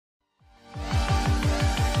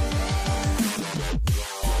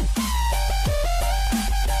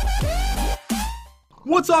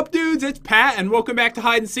What's up, dudes? It's Pat, and welcome back to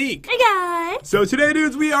Hide and Seek. Hey, guys. So today,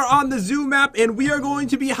 dudes, we are on the zoo map, and we are going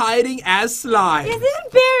to be hiding as Slime. Is it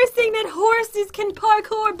embarrassing that horses can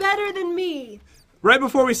parkour better than me? Right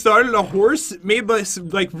before we started, a horse made this,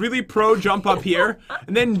 really pro jump up here,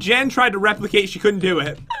 and then Jen tried to replicate. She couldn't do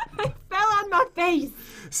it. I fell on my face.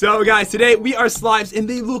 So, guys, today we are Slimes, and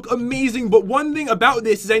they look amazing, but one thing about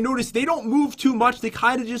this is I noticed they don't move too much. They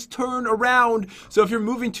kind of just turn around, so if you're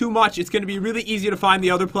moving too much, it's going to be really easy to find the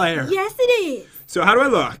other player. Yes, it is. So, how do I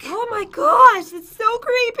look? Oh, my gosh. It's so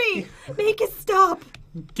creepy. Make it stop.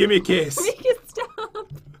 Give me a kiss. Make it stop.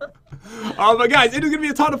 But guys, it is going to be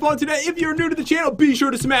a ton of fun today. If you're new to the channel, be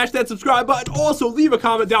sure to smash that subscribe button. Also, leave a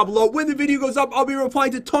comment down below. When the video goes up, I'll be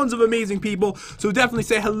replying to tons of amazing people. So definitely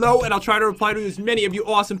say hello, and I'll try to reply to as many of you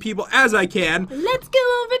awesome people as I can. Let's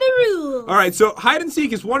go over the rules. Alright, so Hide and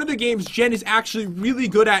Seek is one of the games Jen is actually really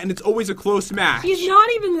good at, and it's always a close match. He's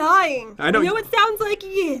not even lying. I know. I know it sounds like he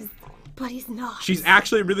is, but he's not. She's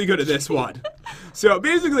actually really good at this one. So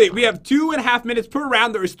basically, we have 2.5 minutes per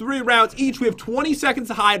round. There is 3 rounds each. We have 20 seconds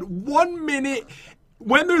to hide. 1 minute.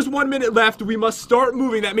 When there's 1 minute left, we must start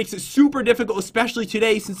moving. That makes it super difficult, especially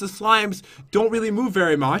today, since the slimes don't really move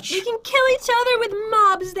very much. We can kill each other with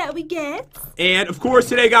mobs that we get. And of course,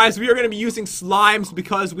 today, guys, we are going to be using slimes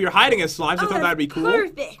because we are hiding as slimes. I thought that'd be cool.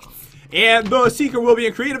 Perfect. And the seeker will be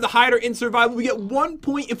in creative, the hider in survival. We get 1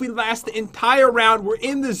 point if we last the entire round. We're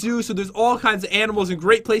in the zoo, so there's all kinds of animals and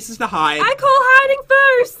great places to hide. I call hiding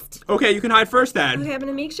first. Okay, you can hide first then. Okay, I'm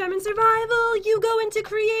gonna make sure I'm in survival. You go into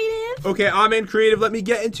creative. Okay, I'm in creative. Let me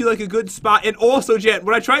get into a good spot. And also, Jen,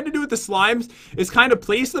 what I tried to do with the slimes is kind of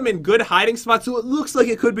place them in good hiding spots so it looks like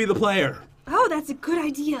it could be the player. Oh, that's a good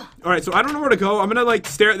idea. Alright, so I don't know where to go. I'm gonna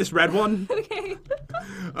stare at this red one. Okay.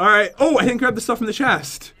 Alright. Oh, I didn't grab the stuff from the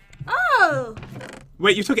chest. Oh!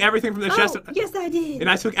 Wait, you took everything from the chest? Yes, I did. And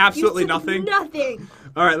I took absolutely you took nothing? Nothing.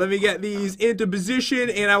 Alright, let me get these into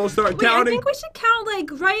position, and I will start Wait, counting. I think we should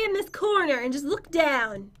count, right in this corner and just look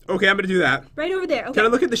down. Okay, I'm gonna do that. Right over there, okay. Can I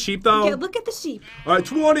look at the sheep, though? Okay, look at the sheep. Alright,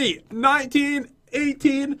 20, 19,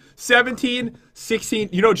 18, 17, 16.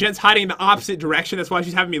 You know, Jen's hiding in the opposite direction. That's why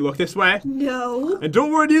she's having me look this way. No. And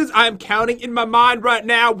don't worry, dudes. I'm counting in my mind right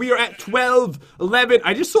now. We are at 12, 11.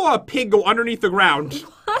 I just saw a pig go underneath the ground.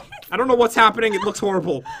 What? I don't know what's happening. It looks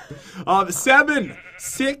horrible. 7,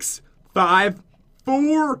 6, 5,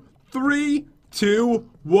 4, 3, 2,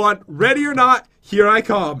 1. Ready or not, here I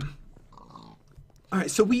come. Alright,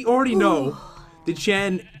 so we already know that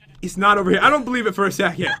Jen is not over here. I don't believe it for a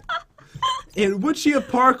second. And would she have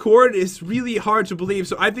parkoured is really hard to believe,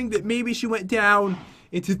 so I think that maybe she went down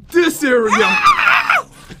into this area. I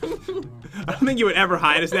don't think you would ever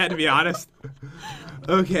hide as that, to be honest.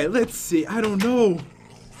 Okay, let's see. I don't know.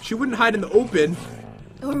 She wouldn't hide in the open.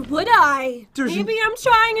 Or would I? Maybe I'm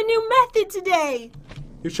trying a new method today.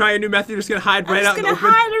 You're trying a new method? You're just gonna hide right out in the open?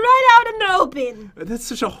 I'm just gonna hide right out in the open. That's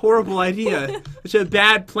such a horrible idea. Such a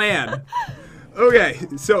bad plan. Okay,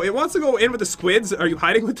 so it wants to go in with the squids. Are you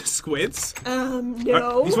hiding with the squids?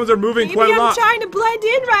 No. These ones are moving quite a lot. Maybe I'm trying to blend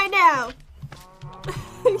in right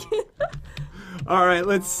now. Alright,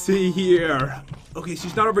 let's see here. Okay,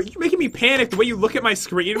 she's not over. You're making me panic the way you look at my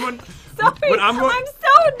screen Sorry, I'm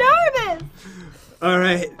so nervous.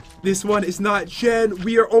 Alright, this one is not Jen.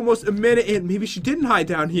 We are almost a minute in. Maybe she didn't hide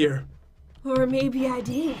down here. Or maybe I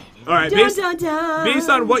did. Alright, based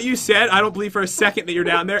on what you said, I don't believe for a second that you're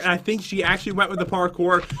down there, and I think she actually went with the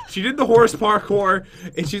parkour. She did the horse parkour,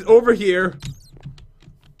 and she's over here.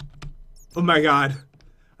 Oh my god.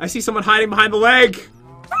 I see someone hiding behind the leg.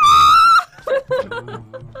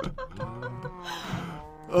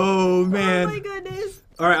 Oh man. Oh my goodness.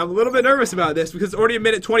 Alright, I'm a little bit nervous about this because it's already a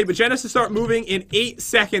minute 20, but Jen has to start moving in 8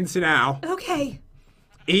 seconds now. Okay.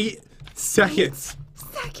 8 seconds.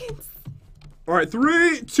 8 seconds. Alright,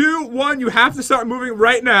 3, 2, 1. You have to start moving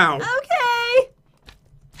right now. Okay.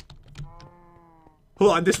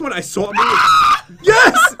 Hold on, this one I saw it move.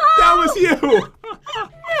 Yes! That was you!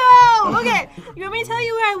 No! Okay, you want me to tell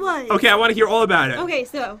you where I was? Okay, I want to hear all about it. Okay,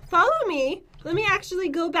 so follow me. Let me actually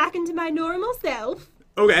go back into my normal self.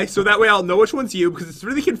 Okay, so that way I'll know which one's you because it's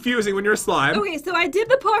really confusing when you're a slime. Okay, so I did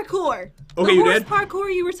the parkour. Okay, you did? The horse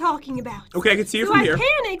parkour you were talking about. Okay, I can see you from here. So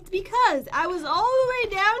I panicked because I was all the way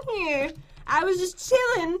down here. I was just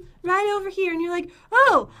chilling right over here, and you're like,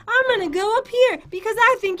 "Oh, I'm gonna go up here because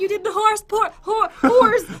I think you did the horse parkour."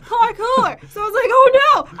 So I was like,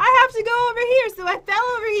 "Oh no, I have to go over here." So I fell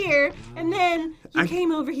over here, and then you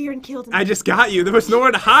came over here and killed me. I just got you. There was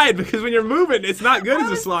nowhere to hide because when you're moving, it's not good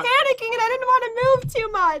as a slime. I was panicking, and I didn't want to move too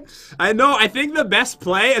much. I know. I think the best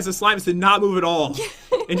play as a slime is to not move at all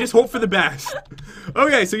and just hope for the best.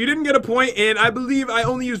 Okay, so you didn't get a point, and I believe I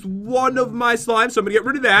only used one of my slimes, so I'm gonna get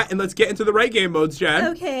rid of that, and let's get into the right game modes, Jen.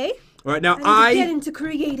 Okay. All right, now I get into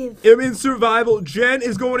creative. am in survival. Jen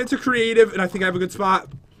is going into creative, and I think I have a good spot.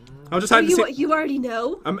 I'll just hide You already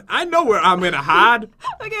know? I know where I'm gonna hide.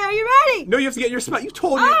 Okay, are you ready? No, you have to get your spot. You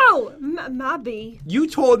told me. Oh, my bee. You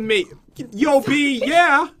told me. Yo, B,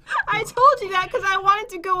 yeah. I told you that because I wanted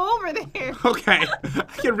to go over there. Okay,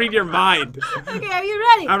 I can read your mind. Okay, are you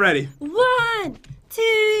ready? I'm ready. 1,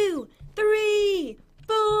 2, 3,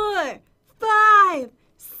 4, 5,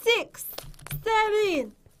 6,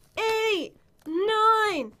 7, 8,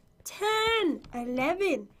 9, 10,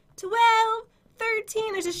 11, 12,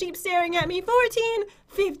 13. There's a sheep staring at me. 14,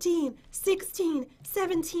 15, 16,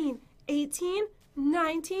 17, 18,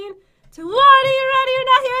 19, 20. Are you ready or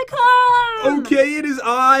not? Here I come. Okay, it is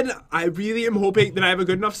on. I really am hoping that I have a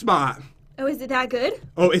good enough spot. Oh, is it that good?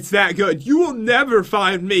 Oh, it's that good. You will never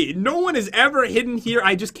find me. No one is ever hidden here.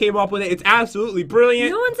 I just came up with it. It's absolutely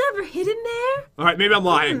brilliant. No one's ever hidden there? All right, maybe I'm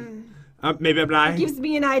lying. Maybe I'm lying. It gives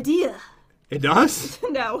me an idea. It does?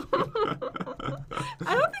 No.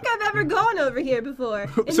 I don't think I've ever gone over here before.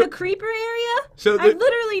 In the creeper area? I've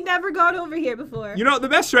literally never gone over here before. You know, the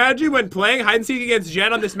best strategy when playing hide and seek against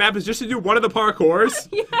Jen on this map is just to do one of the parkours.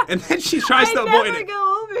 Yeah. And then she tries to avoid it. I never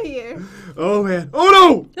go over here. Oh, man.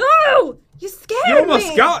 Oh, no! Oh! You scared me! You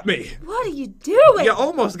almost got me. What are you doing? You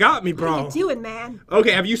almost got me, bro. What are you doing, man?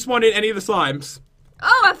 Okay, have you spawned in any of the slimes?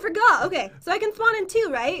 Oh, I forgot. Okay, so I can spawn in 2,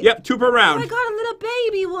 right? Yep, 2 per round. Oh, I got a little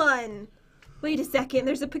baby one. Wait a second,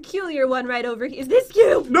 there's a peculiar one right over here. Is this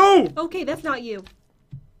you? No! Okay, that's not you.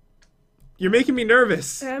 You're making me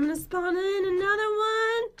nervous. I'm gonna spawn in another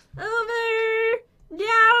one. Over,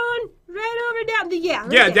 down, right over, down. Yeah,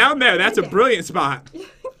 right yeah, there. down there. That's right a brilliant spot.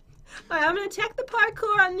 Alright, I'm gonna check the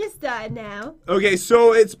parkour on this side now. Okay,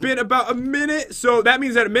 so it's been about a minute, so that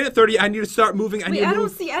means at a minute 30, I need to start moving. Wait, I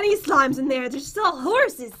don't see any slimes in there. There's still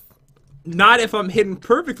horses. Not if I'm hidden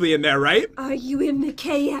perfectly in there, right? Are you in the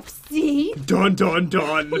KFC? Dun, dun,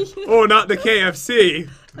 dun. Oh, not the KFC.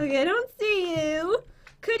 Okay, I don't see you.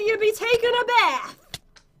 Could you be taking a bath?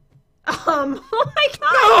 Oh my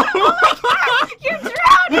god! No. Oh my god! You're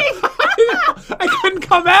drowning! I couldn't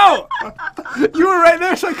come out! You were right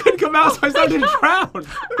there, so I couldn't come out, so I started to drown.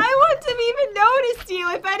 I wouldn't have even noticed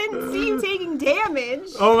you if I didn't see you taking damage.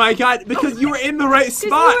 Oh my god, because you were in the right spot.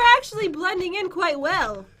 Because you were actually blending in quite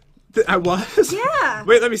well. I was? Yeah.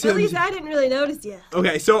 Wait, let me see. At least I didn't really notice you.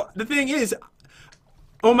 Okay, so the thing is,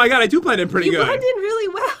 oh my god, I do blend in pretty good. You blend in really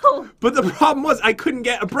well. But the problem was I couldn't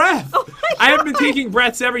get a breath. Oh my god. I have been taking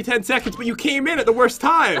breaths every 10 seconds, but you came in at the worst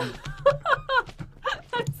time.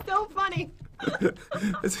 That's so funny.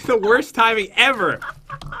 It's the worst timing ever.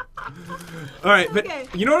 All right,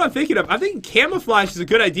 but you know what I'm thinking of? I'm thinking camouflage is a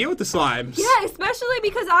good idea with the slimes. Yeah, especially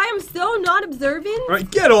because I am so not observant. All right,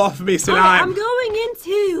 get off me, Sinai. Okay, I'm going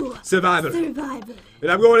into Survivor.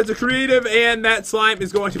 And I'm going into creative, and that slime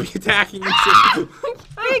is going to be attacking you.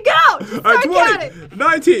 There you go. All right, 20,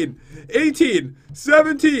 19, 18,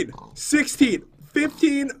 17, 16,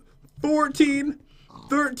 15, 14,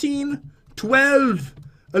 13, 12,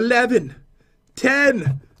 11,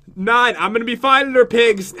 10, 9. I'm going to be finding her,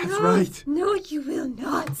 pigs. That's right. No, you will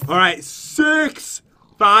not. All right, 6,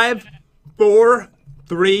 5, 4,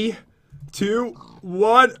 3, 2,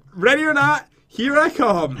 1. Ready or not, here I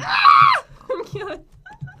come.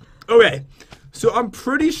 Okay, so I'm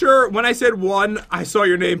pretty sure when I said 1, I saw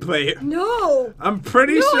your nameplate. No. I'm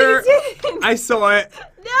pretty sure you didn't. I saw it.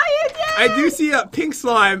 No, you didn't. I do see a pink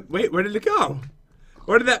slime. Wait, where did it go?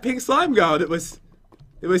 Where did that pink slime go that was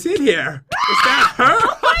in here? Is that her?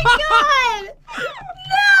 Oh my god!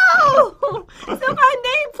 No! So my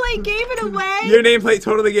nameplate gave it away? Your nameplate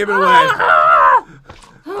totally gave it away.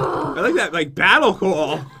 I like that, like, battle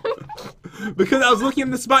call. Because I was looking in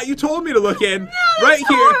the spot you told me to look in. No, right here.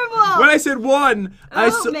 horrible. When I said 1,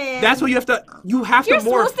 man. that's what you have to You're morph.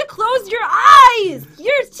 supposed to close your eyes!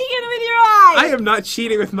 You're cheating with your eyes! I am not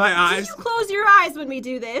cheating with my eyes. Did you close your eyes when we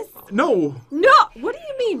do this? No. No! What do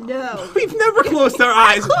you mean, no? We've never closed our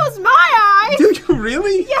eyes. I closed my eyes! Do you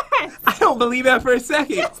really? Yes! I don't believe that for a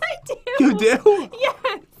second. Yes, I do! You do?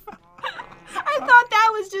 Yes! I thought that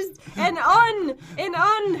was just an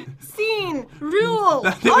unseen rule.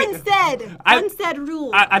 Unsaid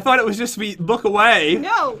rule. I thought it was just we look away.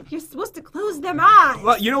 No, you're supposed to close them eyes.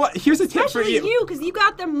 Well, you know what? Here's a tip for Especially you, because you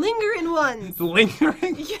got them lingering ones.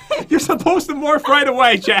 Lingering? Yes. You're supposed to morph right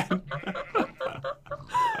away, Jen.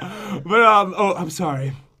 But, oh, I'm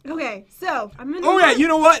sorry. Okay, so I'm in the yeah, you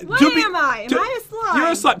know what? What am I? Am I a slime? You're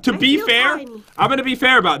a slime. To be fair, tiny. I'm going to be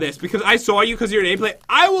fair about this because I saw you because of your nameplate.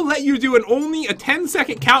 I will let you do only a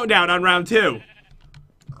 10-second countdown on round 2.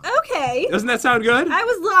 Okay. Doesn't that sound good? I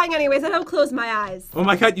was lying anyways. I don't close my eyes. Oh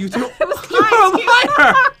my god, you do. I was You're a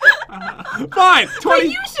liar! Fine, 20. But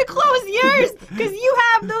you should close yours, because you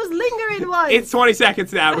have those lingering ones. It's 20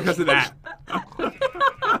 seconds now because of that.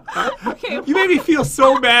 Okay. You made me feel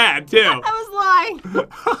so bad, too. I was lying.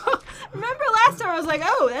 Remember last time I was like,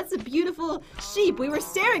 oh, that's a beautiful sheep. We were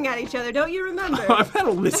staring at each other. Don't you remember? I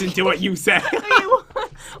better listen to what you say.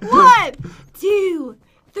 Okay, 1, 2,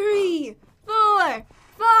 3, 4,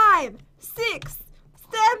 5, 6,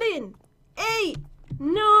 7, 8,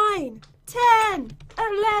 9, 10,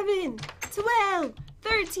 11, 12,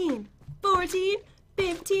 13, 14,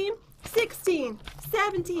 15, 16,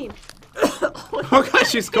 17. Oh gosh,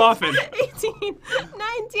 she's coughing. 18, 19,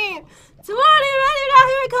 20, ready now,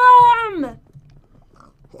 here I come!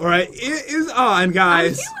 Alright, it is on,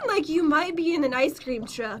 guys. I'm feeling like you might be in an ice cream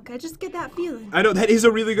truck. I just get that feeling. I know, that is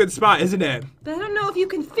a really good spot, isn't it? But I don't know if you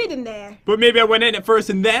can fit in there. But maybe I went in at first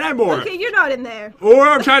and then I morphed. Okay, you're not in there. Or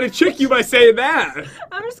I'm trying to trick you by saying that.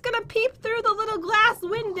 I'm just gonna peep through the little glass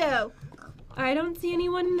window. I don't see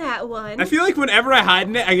anyone in that one. I feel like whenever I hide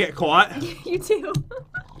in it, I get caught. You too.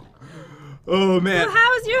 Oh, man. So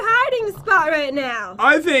how is your hiding spot right now?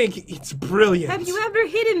 I think it's brilliant. Have you ever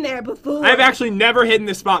hidden there before? I've actually never hidden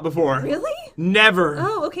this spot before. Really? Never.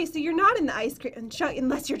 Oh, okay, so you're not in the ice cream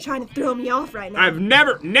unless you're trying to throw me off right now. I've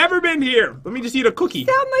never been here. Let me just eat a cookie.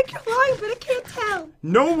 Sound like you're lying, but I can't tell.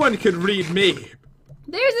 No one could read me.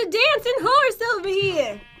 There's a dancing horse over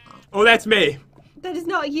here. Oh, that's me. That is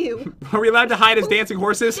not you. Are we allowed to hide as dancing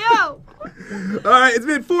horses? No. Alright, it's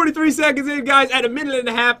been 43 seconds in, guys. At a minute and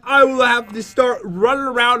a half, I will have to start running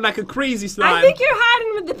around like a crazy slime. I think you're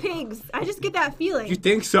hiding with the pigs. I just get that feeling. You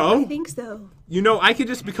think so? I think so. You know, I could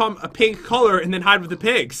just become a pink color and then hide with the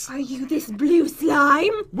pigs. Are you this blue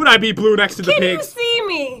slime? Would I be blue next to the Can you pigs? see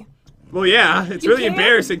me? Well, yeah. It's You really can?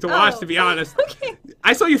 embarrassing to watch, Oh. to be honest. Okay.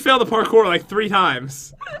 I saw you fail the parkour like 3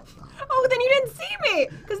 times. Oh, then you didn't see me.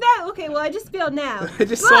 Okay, well, I just failed now. I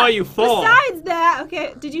just saw you fall. Besides that,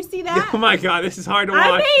 okay, did you see that? Oh my god, this is hard to I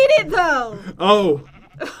watch. made it, though. Oh.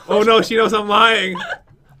 Oh no, she knows I'm lying.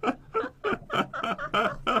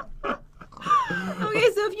 Okay,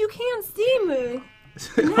 so if you can't see me,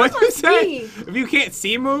 What'd you must say? be. If you can't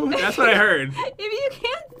see move? That's what I heard. if you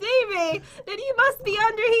can't see me, then you must be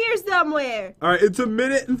under here somewhere. Alright, it's a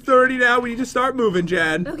minute and 30 now. We need to start moving,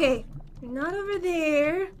 Jen. Okay, you're not over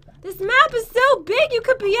there. This map is so big, you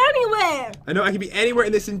could be anywhere. I know I can be anywhere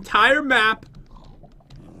in this entire map,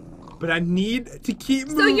 but I need to keep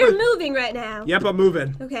moving. So you're moving right now. Yep, I'm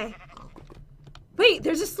moving. Okay. Wait,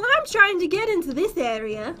 there's a slime trying to get into this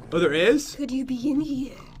area. Oh, there is? Could you be in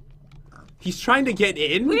here? He's trying to get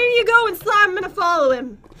in? Where are you going, slime? I'm gonna follow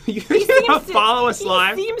him. You're gonna follow a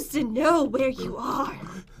slime? He seems to know where you are.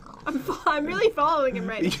 I'm really following him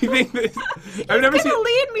right now. You think this? He's I've never gonna seen.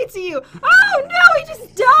 lead me to you. Oh no, he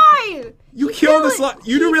just died. You killed the slime.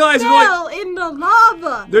 You do He realize fell in the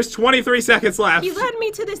lava. there's 23 seconds left. He led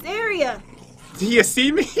me to this area. Do you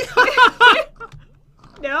see me?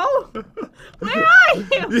 No. Where are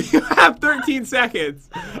you? You have 13 seconds.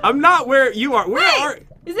 I'm not where you are. Where are?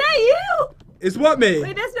 Is that you? Is what me?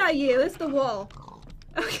 Wait, that's not you. That's the wall.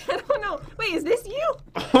 Okay, I don't know. Wait, is this you?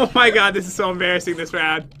 Oh my god, this is so embarrassing this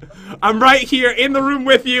round. I'm right here in the room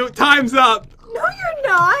with you. Time's up. No, you're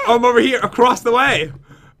not. I'm over here across the way.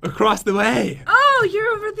 Across the way. Oh, you're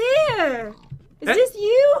over there. Is this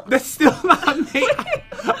you? That's still not me.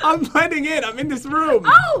 I'm blending in. I'm in this room.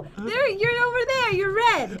 Oh, there, you're over there. You're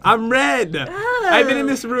red. I'm red. Oh. I've been in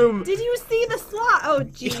this room. Did you see the slime? Oh,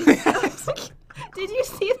 jeez. Did you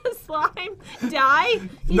see the slime die?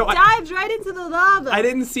 He No, dived right into the lava. I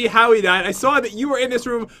didn't see how he died. I saw that you were in this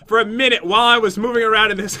room for a minute while I was moving around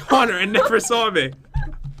in this corner and never saw me.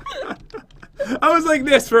 I was like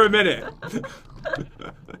this for a minute.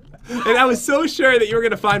 And I was so sure that you were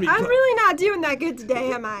going to find me. I'm really not doing that good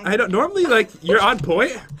today, am I? I don't normally, like, you're on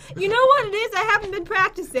point. You know what it is? I haven't been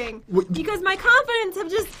practicing. What- Because my confidence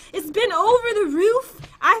it's been over the roof.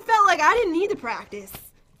 I felt like I didn't need to practice.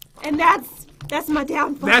 And that's my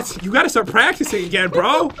downfall. You got to start practicing again,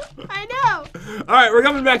 bro. I know. All right, we're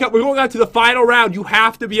coming back up. We're going on to the final round. You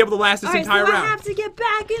have to be able to last this All right, entire so round. I have to get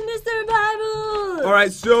back into survival. All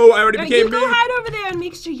right, so I already All right, became you go me. hide over there and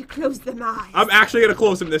make sure you close them eyes. I'm actually going to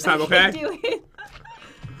close them this time, okay? Do it.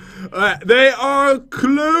 They are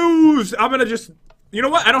closed. I'm going to just, you know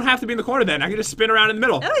what? I don't have to be in the corner then. I can just spin around in the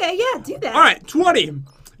middle. Okay, yeah, do that. All right, 20,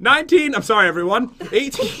 19, I'm sorry, everyone.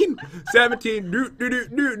 18, 17,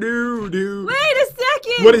 do. Wait a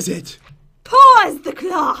second. What is it? Pause the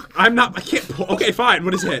clock. I can't pull. Okay, fine.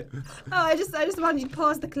 What is it? Oh, I just wanted you to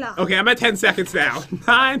pause the clock. Okay, I'm at 10 seconds now.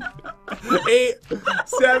 9, 8,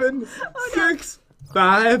 7, Oh, no. 6,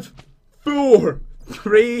 5, 4,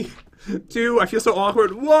 3, 2. I feel so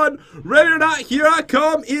awkward. 1. Ready or not, here I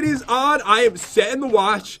come. It is on. I am setting the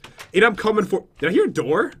watch, and I'm coming for. Did I hear a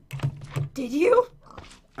door? Did you?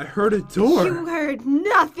 I heard a door. You heard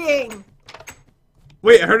nothing.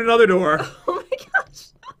 Wait, I heard another door. Oh my gosh.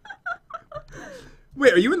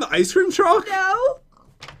 Wait, are you in the ice cream truck? No.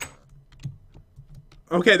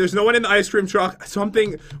 Okay, there's no one in the ice cream truck.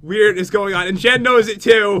 Something weird is going on, and Jen knows it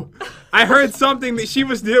too. I heard something that she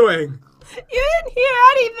was doing. You didn't hear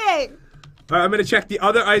anything. All right, I'm gonna check the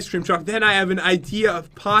other ice cream truck. Then I have an idea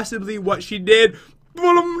of possibly what she did, but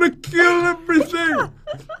I'm gonna kill everything.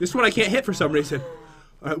 This one I can't hit for some reason.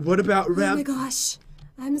 All right, what about Oh Rev? my gosh.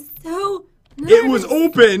 I'm so nervous. It was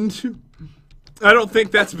opened. I don't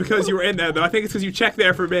think that's because you were in there, though. I think it's because you checked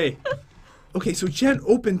there for me. Okay, so Jen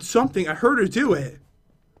opened something. I heard her do it.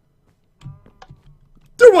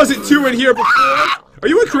 There wasn't 2 in here before. Are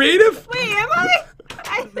you a creative? Wait, am I?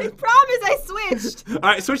 I promise I switched. All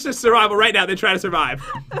right, switch to survival right now. Then try to survive.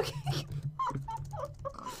 Okay.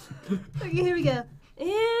 Okay, here we go.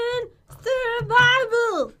 And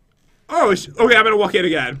survival. Oh, okay. I'm gonna walk in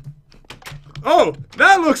again. Oh,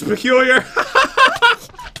 that looks peculiar.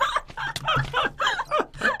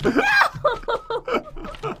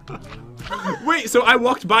 Wait, so I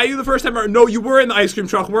walked by you the first time, or no? You were in the ice cream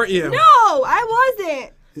truck, weren't you? No, I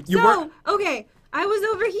wasn't. You weren't? Okay, I was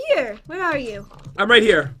over here. Where are you? I'm right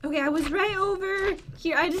here. Okay, I was right over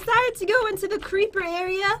here. I decided to go into the creeper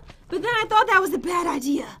area, but then I thought that was a bad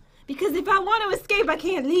idea. Because if I want to escape, I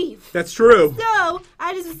can't leave. That's true. So,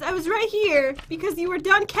 I was right here because you were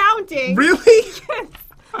done counting. Really? Yes.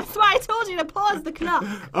 That's why I told you to pause the clock.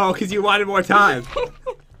 Oh, because you wanted more time.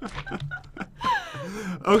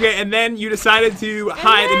 Okay, and then you decided to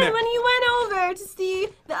hide in And then there. when you went over to see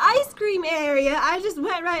the ice cream area, I just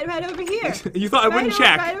went right over here. You thought I wouldn't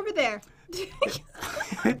check. Right over there.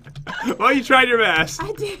 Well, you tried your best.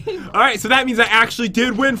 I did. All right, so that means I actually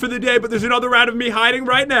did win for the day, but there's another round of me hiding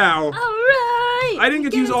right now. All right. I didn't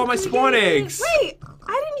get to use all my spawn eggs. Wait,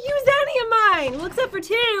 I didn't use any of mine. Well, except for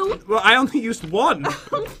 2. Well, I only used 1.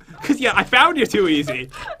 Because, yeah, I found you too easy.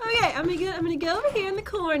 Okay, I'm gonna go over here in the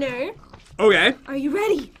corner. Okay. Are you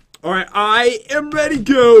ready? All right, I am ready to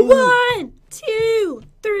go. 1, 2,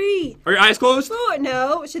 3. Are your eyes closed? 4.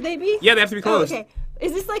 No, should they be? Yeah, they have to be closed. Oh, okay.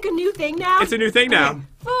 Is this like a new thing now? It's a new thing now. Okay.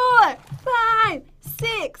 4, 5,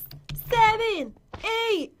 6, 7,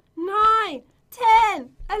 8, 9, 10,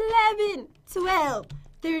 11, 12,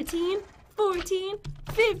 13, 14,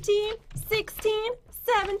 15, 16,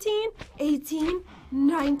 17, 18,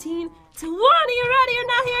 19, 20. You ready or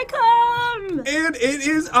not? Here I come. And it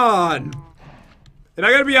is on. And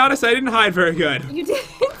I gotta be honest, I didn't hide very good. You did?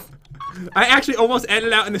 I actually almost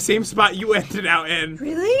ended out in the same spot you ended out in.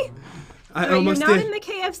 Really? I Wait, almost you're not did. in the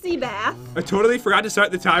KFC bath. I totally forgot to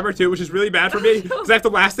start the timer too, which is really bad for me because I have to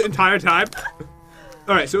last the entire time.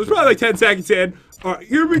 All right, so it was probably like 10 seconds in. All right,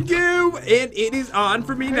 here we go, and it is on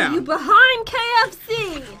for me Are now. you behind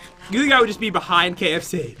KFC? You think I would just be behind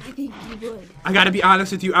KFC? I think you would. I gotta be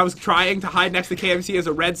honest with you, I was trying to hide next to KFC as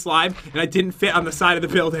a red slime, and I didn't fit on the side of the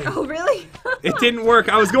building. Oh, really? It didn't work.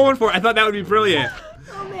 I was going for it. I thought that would be brilliant.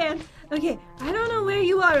 Oh, man. Okay, I don't know where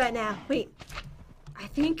you are right now. Wait. I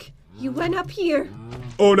think you went up here.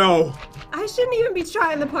 Oh no. I shouldn't even be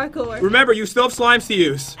trying the parkour. Remember, you still have slimes to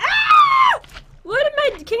use. Ah! What am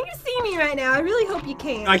I... Can you see me right now? I really hope you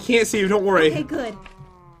can. I can't see you, don't worry. Okay, good.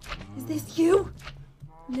 Is this you?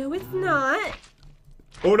 No, it's not.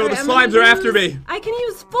 Oh no, All right, the I'm gonna slimes are after use- me. I can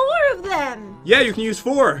use 4 of them. Yeah, you can use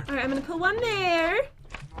 4. All right, I'm gonna put 1 there.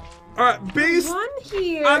 All right, based 1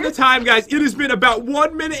 here. on the time, guys, it has been about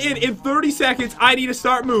 1 minute in 30 seconds. I need to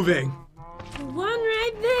start moving. 1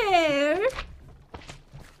 right there.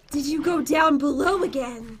 Did you go down below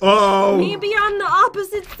again? Oh. Maybe on the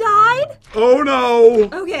opposite side? Oh no.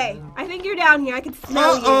 Okay, I think you're down here. I can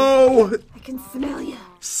smell you. Uh-oh. I can smell you.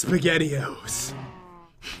 SpaghettiOs.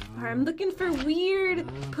 Alright, I'm looking for weird,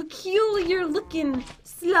 peculiar looking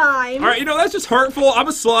slime. All right, you know, that's just hurtful. I'm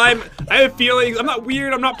a slime. I have feelings. I'm not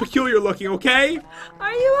weird. I'm not peculiar looking, okay?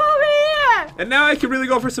 Are you over here? And now I can really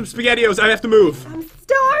go for some SpaghettiOs. I have to move. I'm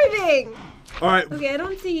starving. All right, Okay, I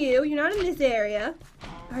don't see you. You're not in this area.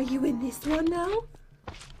 Are you in this one though?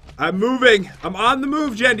 I'm moving. I'm on the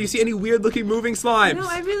move, Jen. Do you see any weird looking moving slimes? No,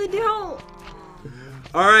 I really don't.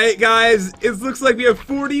 All right, guys. It looks like we have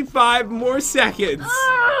 45 more seconds.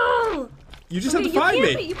 Oh! You just Okay, have to find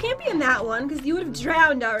me. You can't be in that one because you would have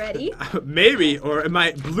drowned already. Maybe, or am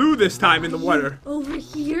I blue this time in the water? Over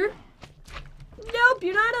here? Nope,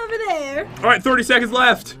 you're not over there. All right, 30 seconds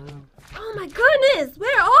left. Oh my goodness,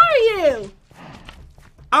 where are you?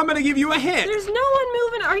 I'm gonna give you a hint. There's no one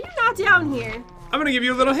moving. Are you not down here? I'm gonna give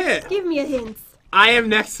you a little hint. Give me a hint. I am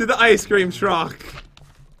next to the ice cream truck.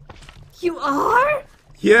 You are?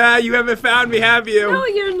 Yeah, you haven't found me, have you? No,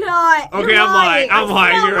 you're not. Okay, You're I'm lying. I'm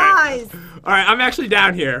lying. smell You're right. lies. All right, I'm actually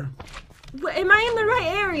down here. Am I in the right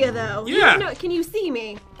area, though? Yeah. Can you see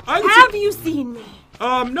me? I can Have see- you seen me?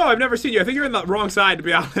 No, I've never seen you. I think you're in the wrong side, to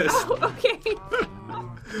be honest. Oh, okay.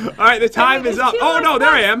 All right, the time Okay, is up. there's Oh two no, more there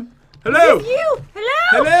I spots. am. Hello. It's you.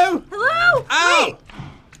 Hello. Hello. Hello. Ow. Wait,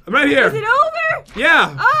 I'm right here. is it over?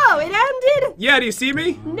 Yeah. Oh, it ended? Yeah. Do you see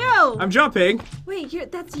me? No. I'm jumping.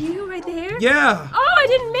 Wait, that's you right there? Yeah. Oh, I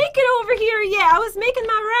didn't make it over here yet. I was making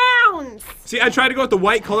my rounds. See, I tried to go with the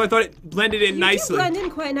white color. I thought it blended in You nicely. do blend in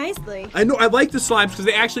quite nicely. I know. I like the slimes because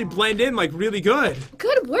they actually blend in like really good.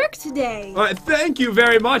 Good work today. Thank you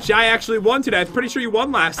very much. I actually won today. I'm pretty sure you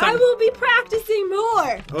won last time. I will be practicing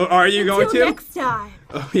more. Oh, are you going Until to? next time.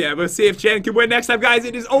 Oh, yeah, we'll see if Jen can win next time, guys.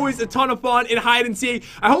 It is always a ton of fun in hide and seek.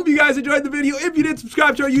 I hope you guys enjoyed the video. If you did,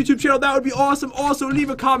 subscribe to our YouTube channel. That would be awesome. Also, leave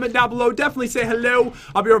a comment down below. Definitely say hello.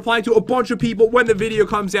 I'll be replying to a bunch of people when the video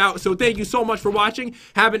comes out. So thank you so much for watching.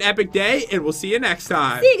 Have an epic day, and we'll see you next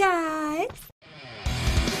time. See you guys.